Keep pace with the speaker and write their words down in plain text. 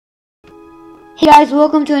Hey guys,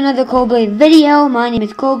 welcome to another Coldblade video. My name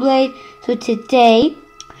is Coldblade. So today,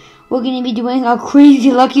 we're going to be doing a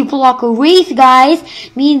crazy lucky block race, guys.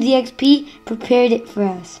 Me and ZXP prepared it for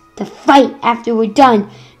us to fight after we're done.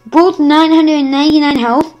 Both 999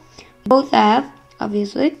 health. Both have,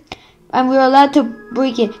 obviously. And we're allowed to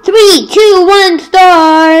break it. 3, 2, 1,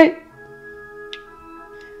 start!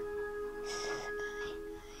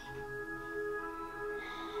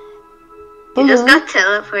 You just got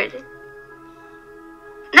teleported.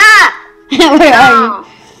 Nah! Where are you? No.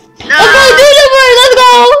 Let's go, Doodlebird! Let's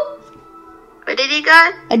go! Where did he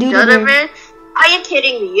go? A Doodlebird. Are you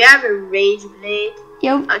kidding me? You have a rage blade.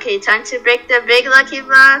 Yep. Okay, time to break the big lucky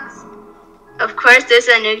blocks. Of course, there's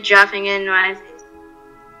a nuke dropping in my face.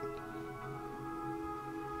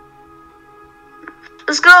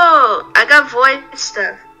 Let's go! I got void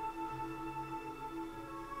stuff.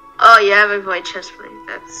 Oh, you have a void chest plate.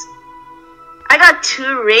 That's... I got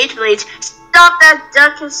 2 rage blades. Stop, that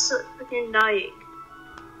duck is so freaking dying.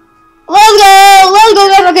 Let's go,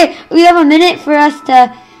 guys. Okay, we have a minute for us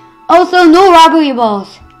to... Also, no robbery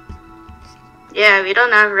balls. Yeah, we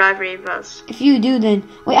don't have robbery balls. If you do, then...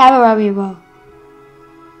 Wait, I have a robbery ball.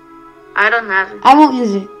 I don't have it. I won't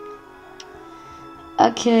use it.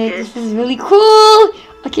 Okay, this is really cool.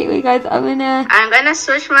 Okay, wait, guys, I'm gonna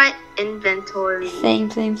switch my inventory. Same.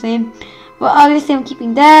 Well, obviously, I'm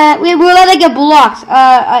keeping that. We're allowed to get blocks.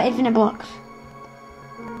 Infinite blocks.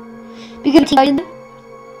 We get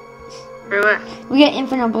For what? We get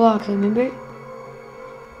infinite blocks, remember?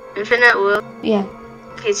 Infinite wool? Yeah.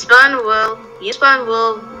 Okay, spawn wool. You spawn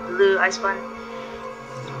wool, blue, I spawn...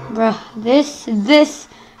 Bruh, this...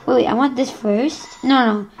 Wait, I want this first.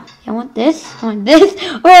 No. I want this. Oh,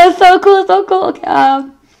 it's so cool, Okay,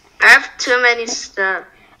 I have too many stuff.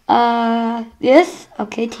 This.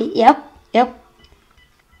 Okay, yep.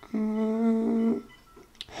 Ooh,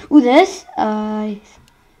 this.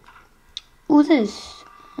 Ooh, this.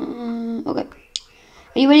 Okay.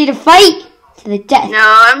 Are you ready to fight? To the death.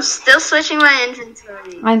 No, I'm still switching my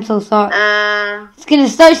inventory. I'm so sorry. It's gonna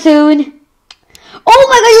start soon. Oh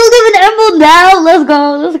my god, you live an emerald now.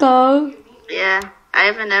 Let's go. Yeah, I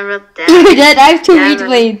have an emerald down. You're dead. I have 2 rage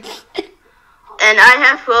blades. And I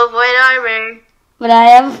have full void armor. But I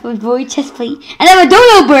have a void chest plate. And I have a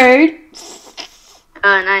dodo bird.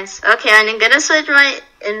 Oh, nice. Okay, I'm gonna switch my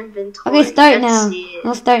inventory. Okay, start now.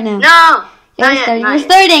 We'll start now. No! We're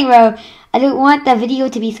starting, bro. I don't want the video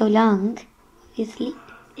to be so long. Obviously.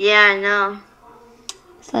 Yeah, I know.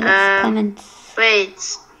 So let's comments. Wait.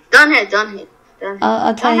 Don't hit.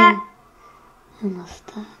 I'll tell you. Almost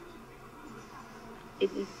done.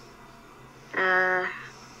 Too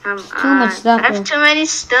much stuff. I have too many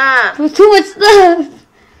stuff. There's too much stuff.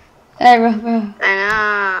 Alright, bro. I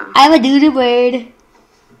know. I have a dodo bird.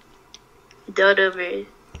 Dodo bird.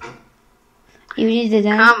 You just did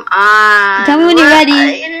that. Come on. Tell me when you're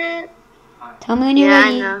ready. Tell me when you're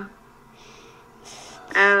ready. Yeah, I know.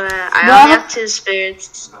 I only have 2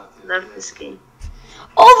 spirits. Love this game.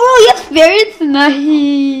 Oh, bro, you have spirits?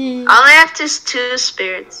 Nice. All I have is 2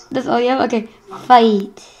 spirits. That's all you have? Okay.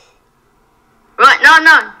 Fight. What? No.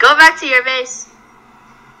 Go back to your base.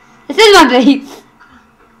 This is my base.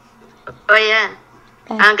 Oh, yeah.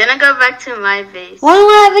 Okay. I'm gonna go back to my base. Why don't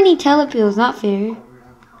I have any teleports? Not fair.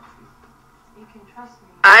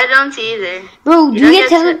 I don't either. Bro, do you get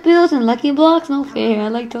teleports and lucky blocks? No fair. I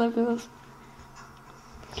like teleports.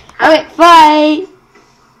 Okay, fight.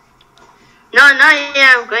 No, not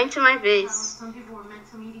yet. I'm going to my base.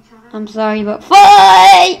 I'm sorry, but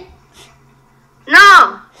fight!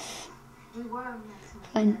 No!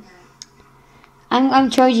 Fine. I'm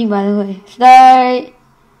charging, by the way. Start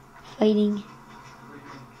fighting.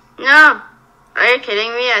 No. Are you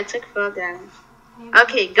kidding me? I took 4 damage.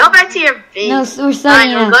 Okay, go back to your base. No, we're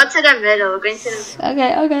starting now. We'll go to the middle. We're going to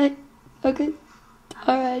the... Okay.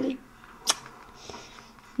 Alrighty.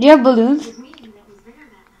 Do you have balloons?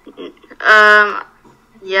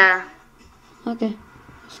 Yeah. Okay.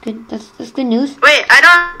 That's good. That's good news. Wait, I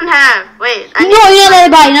don't have... Wait. No, you're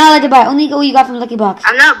not allowed to buy. Only what you got from Lucky Blocks.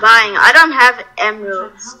 I'm not buying. I don't have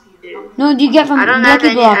emeralds, dude. No, did you get from Lucky Blocks? I don't have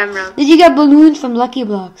any emeralds. Did you get balloons from Lucky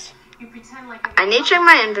Blocks? I need to check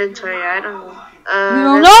my inventory. I don't know. You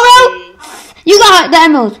don't know, bro? You got the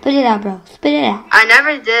emeralds. Spit it out, bro. Spit it out. I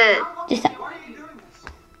never did. Just that.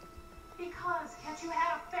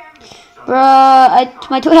 Bro,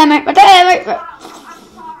 my toe hammer.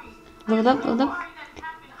 Load up.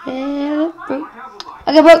 Yeah, bro.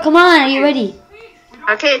 Okay, bro, come on. Are you ready?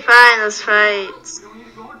 Okay, fine. Let's fight.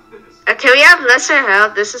 Okay, we have lesser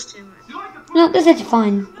health. This is too much. No, this is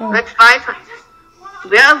fine, bro. Like 500.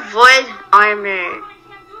 We have void armor.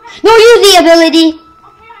 No, use the ability.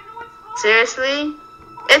 Seriously?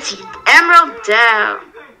 It's Emerald Down.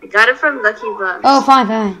 I got it from Lucky Blocks. Oh, fine.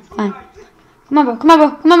 Come on,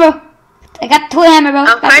 bro. I got 2 hammer, bro.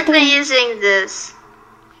 I'm currently using this.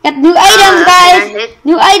 Got new items, guys.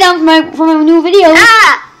 New items for my new video.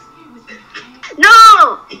 Ah!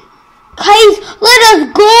 No! Guys, let us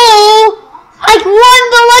go. I won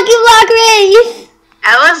the Lucky Block race.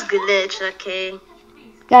 I was glitched, okay.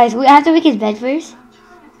 Guys, we have to make his bed first.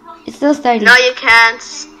 It's still starting. No, you can't.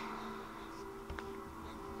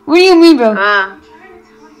 What do you mean, bro?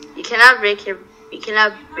 You cannot break your. You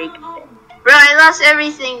cannot break. Bro, I lost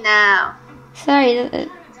everything now. Sorry.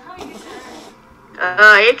 Oh,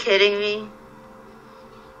 are you kidding me?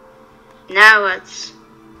 Now what?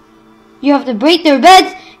 You have to break their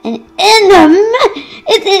beds and in them.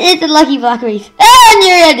 It's a Lucky Block race. And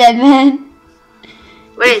you're a dead man.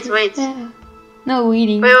 Wait. No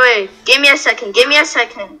waiting. Wait. Give me a second.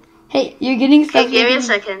 Hey, you're getting stuck. Hey, give me a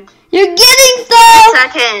second. You're getting stuck.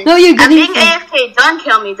 Second. No, you're getting stuck. I'm being AFK. Don't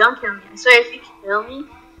kill me. I swear, if you kill me,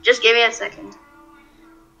 just give me a second.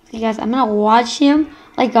 Okay, guys, I'm gonna watch him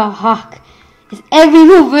like a hawk. It's every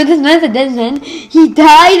move, bro. This man's a dead man. He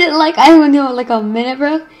died in like, I don't know, like a minute,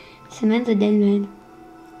 bro. This man's a dead man.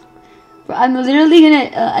 Bro, I'm literally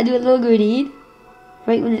gonna do a little grenade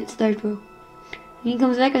right when it starts, bro. When he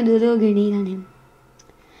comes back, I'm gonna do a little grenade on him.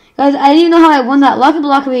 Guys, I didn't even know how I won that Lucky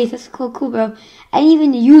Block race. That's cool, bro. I didn't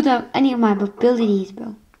even use any of my abilities,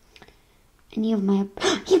 bro. He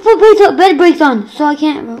put bed breaks on, so I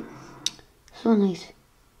can't, bro. So nice.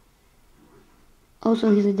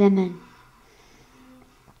 Also, he's a dead man.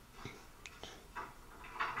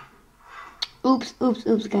 Oops,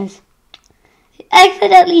 guys. I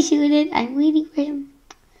accidentally shoot it. I'm waiting for him.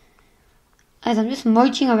 Guys, I'm just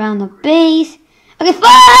marching around the base. Okay,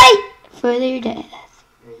 fight! For their death.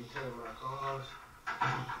 Yeah, you tell my cause.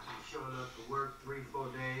 You showing up to work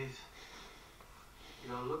 3-4 days.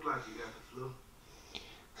 You don't look like you got the flu.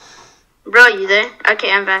 Bro, you there?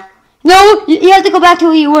 Okay, I'm back. No, you have to go back to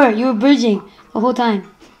where you were. You were bridging the whole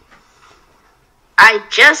time. I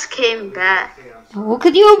just came back. Oh,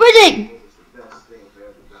 because you were bridging.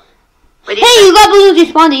 Hey, you got balloons. You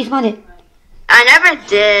spawned it. I never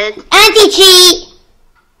did. Anti-cheat.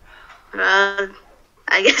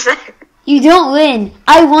 I guess I... You don't win.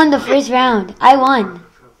 I won the first round. I won.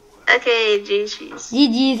 Okay,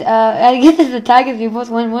 GG's. I guess it's the tag if you both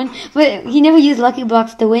won one. But he never used Lucky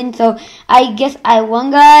Blocks to win, so I guess I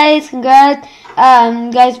won, guys. Congrats.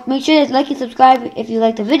 Guys, make sure to like and subscribe if you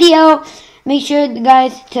liked the video. Make sure,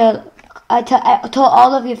 guys, to tell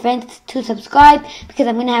all of your friends to subscribe because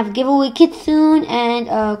I'm going to have giveaway kits soon and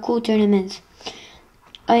cool tournaments.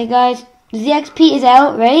 Alright, guys. ZXP is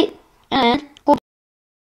out, right? And